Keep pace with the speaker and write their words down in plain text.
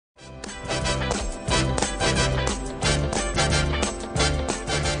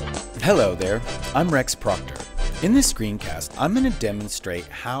Hello there, I'm Rex Proctor. In this screencast, I'm going to demonstrate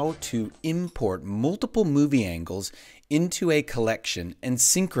how to import multiple movie angles into a collection and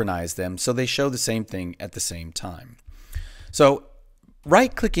synchronize them so they show the same thing at the same time. So,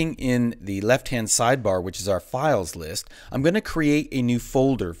 right-clicking in the left-hand sidebar, which is our files list, I'm going to create a new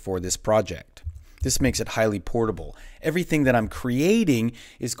folder for this project. This makes it highly portable. Everything that I'm creating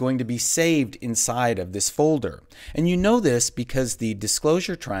is going to be saved inside of this folder. And you know this because the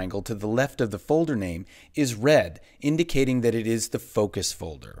disclosure triangle to the left of the folder name is red, indicating that it is the focus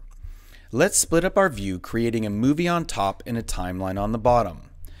folder. Let's split up our view, creating a movie on top and a timeline on the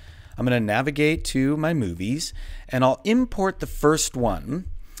bottom. I'm going to navigate to my movies, and I'll import the first one.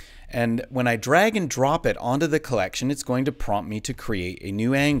 And when I drag and drop it onto the collection, it's going to prompt me to create a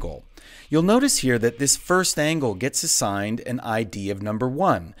new angle. You'll notice here that this first angle gets assigned an ID of number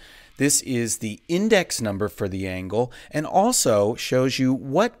 1. This is the index number for the angle and also shows you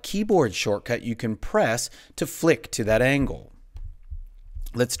what keyboard shortcut you can press to flick to that angle.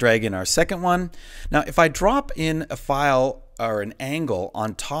 Let's drag in our second one. Now, if I drop in a file or an angle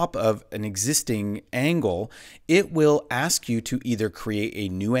on top of an existing angle, it will ask you to either create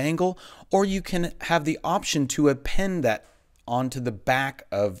a new angle or you can have the option to append that onto the back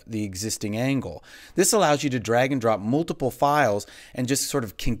of the existing angle. This allows you to drag and drop multiple files and just sort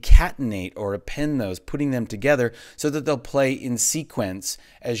of concatenate or append those, putting them together so that they'll play in sequence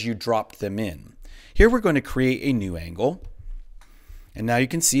as you dropped them in. Here we're going to create a new angle. And now you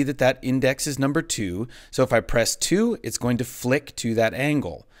can see that that index is number 2. So if I press 2, it's going to flick to that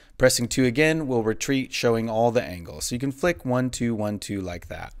angle. Pressing 2 again will retreat, showing all the angles. So you can flick 1, 2, 1, 2 like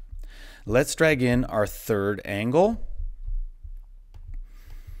that. Let's drag in our third angle.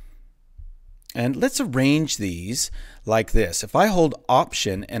 And let's arrange these like this. If I hold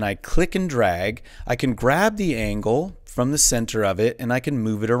Option and I click and drag, I can grab the angle from the center of it and I can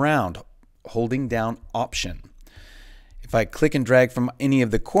move it around, holding down Option. If I click and drag from any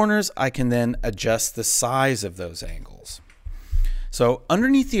of the corners, I can then adjust the size of those angles. So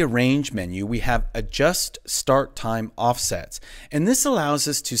underneath the Arrange menu, we have Adjust Start Time Offsets. And this allows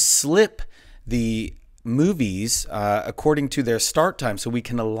us to slip the movies according to their start time so we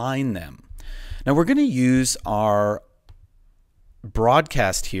can align them. Now we're going to use our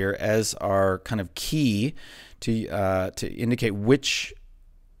broadcast here as our kind of key to indicate which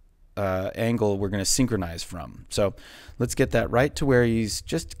angle we're going to synchronize from. So let's get that right to where he's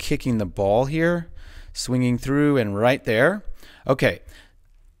just kicking the ball here, swinging through and right there. Okay,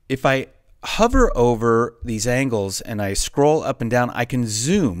 if I hover over these angles and I scroll up and down, I can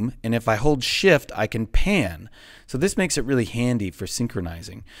zoom, and if I hold shift, I can pan. So this makes it really handy for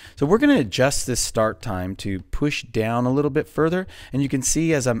synchronizing. So we're going to adjust this start time to push down a little bit further, and you can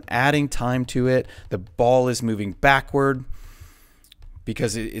see as I'm adding time to it, the ball is moving backward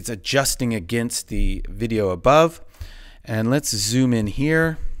because it's adjusting against the video above. And let's zoom in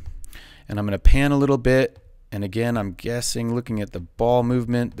here, and I'm going to pan a little bit. And again, I'm guessing, looking at the ball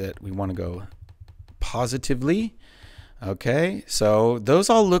movement, that we want to go positively. Okay, so those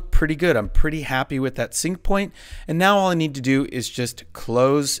all look pretty good. I'm pretty happy with that sync point. And now all I need to do is just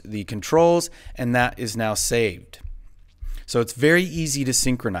close the controls, and that is now saved. So it's very easy to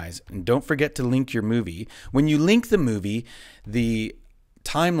synchronize. And don't forget to link your movie. When you link the movie, the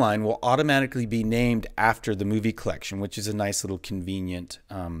timeline will automatically be named after the movie collection, which is a nice little convenient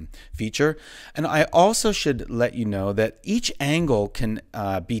feature. And I also should let you know that each angle can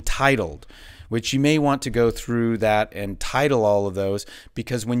be titled, which you may want to go through that and title all of those,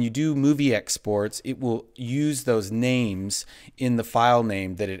 because when you do movie exports, it will use those names in the file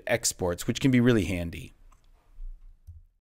name that it exports, which can be really handy.